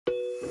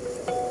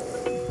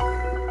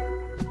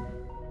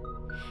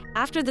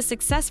After the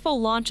successful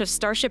launch of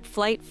Starship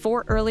Flight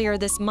 4 earlier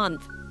this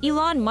month,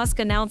 Elon Musk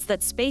announced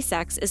that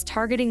SpaceX is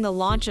targeting the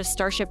launch of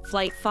Starship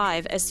Flight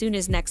 5 as soon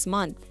as next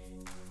month.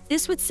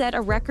 This would set a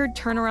record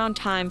turnaround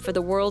time for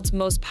the world's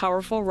most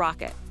powerful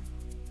rocket.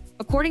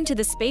 According to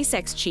the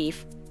SpaceX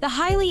chief, the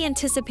highly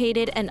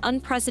anticipated and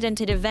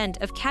unprecedented event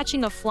of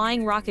catching a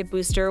flying rocket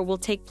booster will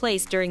take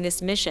place during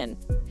this mission.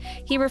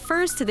 He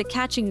refers to the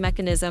catching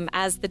mechanism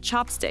as the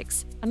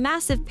Chopsticks, a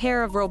massive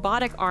pair of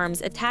robotic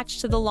arms attached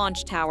to the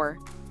launch tower.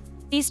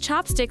 These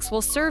chopsticks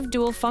will serve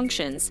dual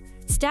functions,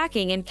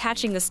 stacking and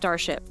catching the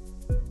Starship.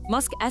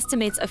 Musk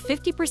estimates a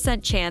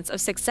 50% chance of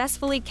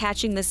successfully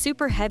catching the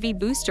super heavy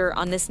booster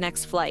on this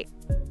next flight.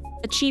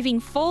 Achieving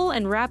full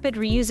and rapid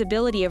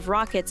reusability of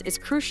rockets is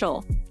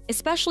crucial,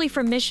 especially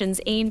for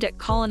missions aimed at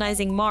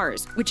colonizing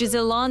Mars, which is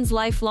Elon's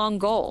lifelong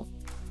goal.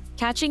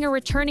 Catching a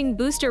returning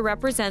booster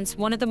represents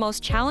one of the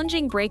most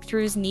challenging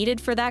breakthroughs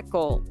needed for that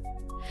goal.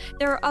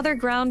 There are other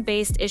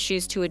ground-based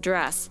issues to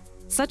address,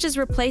 such as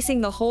replacing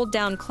the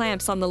hold-down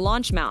clamps on the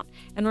launch mount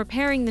and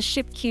repairing the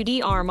ship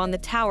QD arm on the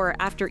tower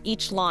after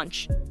each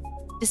launch.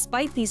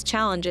 Despite these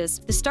challenges,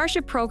 the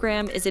Starship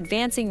program is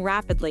advancing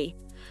rapidly.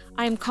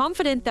 I am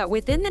confident that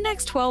within the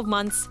next 12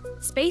 months,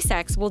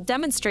 SpaceX will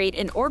demonstrate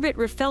an orbit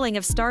refilling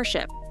of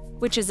Starship,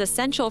 which is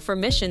essential for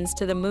missions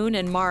to the Moon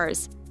and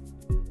Mars.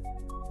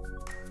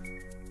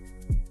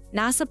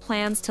 NASA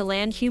plans to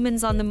land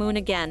humans on the Moon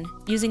again,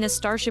 using a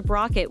Starship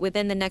rocket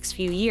within the next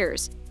few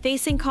years,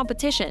 facing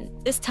competition,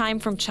 this time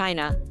from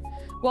China.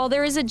 While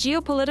there is a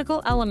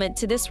geopolitical element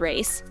to this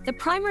race, the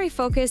primary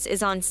focus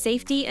is on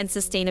safety and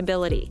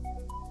sustainability.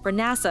 For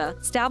NASA,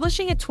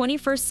 establishing a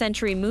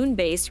 21st-century moon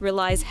base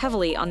relies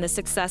heavily on the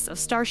success of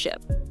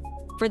Starship.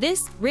 For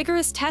this,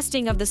 rigorous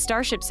testing of the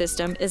Starship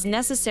system is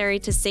necessary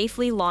to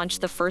safely launch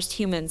the first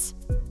humans.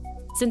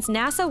 Since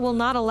NASA will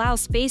not allow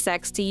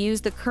SpaceX to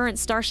use the current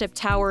Starship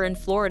tower in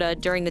Florida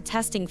during the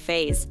testing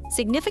phase,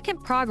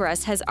 significant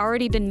progress has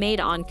already been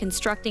made on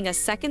constructing a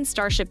second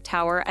Starship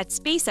tower at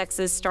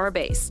SpaceX's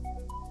Starbase.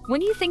 When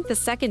do you think the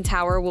second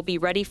tower will be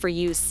ready for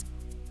use?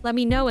 Let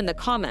me know in the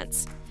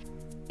comments.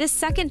 This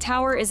second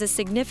tower is a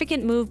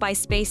significant move by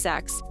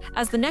SpaceX,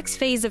 as the next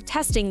phase of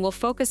testing will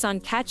focus on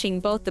catching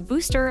both the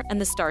booster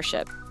and the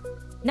Starship.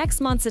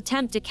 Next month's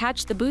attempt to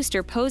catch the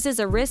booster poses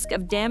a risk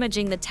of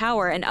damaging the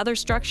tower and other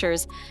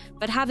structures,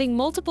 but having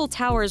multiple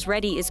towers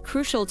ready is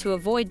crucial to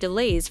avoid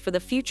delays for the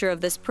future of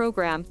this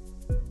program.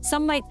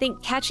 Some might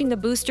think catching the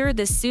booster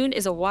this soon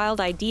is a wild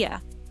idea,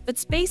 but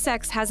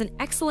SpaceX has an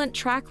excellent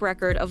track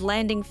record of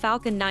landing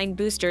Falcon 9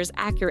 boosters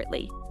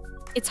accurately.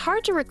 It's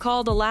hard to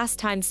recall the last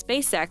time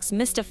SpaceX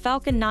missed a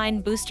Falcon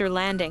 9 booster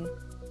landing.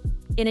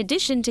 In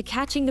addition to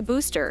catching the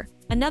booster,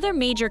 another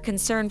major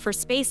concern for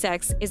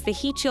SpaceX is the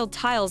heat shield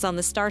tiles on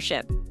the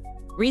Starship.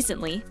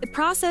 Recently, the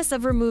process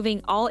of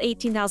removing all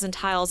 18,000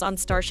 tiles on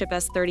Starship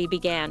S-30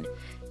 began.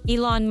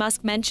 Elon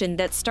Musk mentioned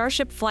that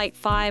Starship Flight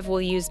 5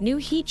 will use new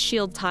heat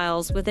shield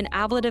tiles with an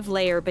ablative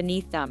layer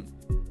beneath them.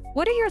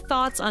 What are your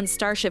thoughts on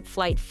Starship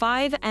Flight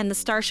 5 and the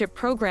Starship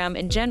program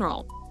in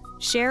general?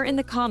 Share in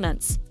the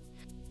comments.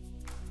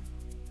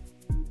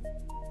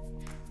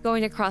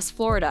 Going across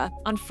Florida,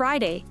 on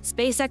Friday,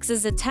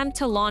 SpaceX's attempt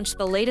to launch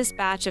the latest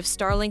batch of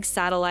Starlink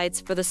satellites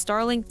for the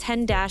Starlink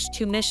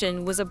 10-2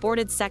 mission was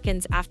aborted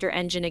seconds after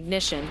engine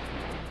ignition.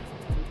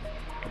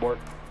 Abort.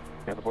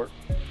 And abort.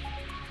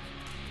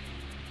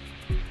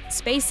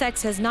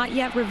 SpaceX has not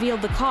yet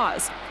revealed the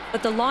cause,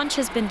 but the launch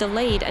has been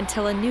delayed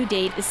until a new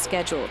date is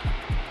scheduled.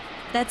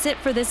 That's it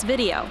for this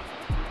video.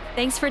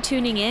 Thanks for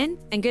tuning in,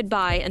 and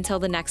goodbye until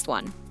the next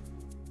one.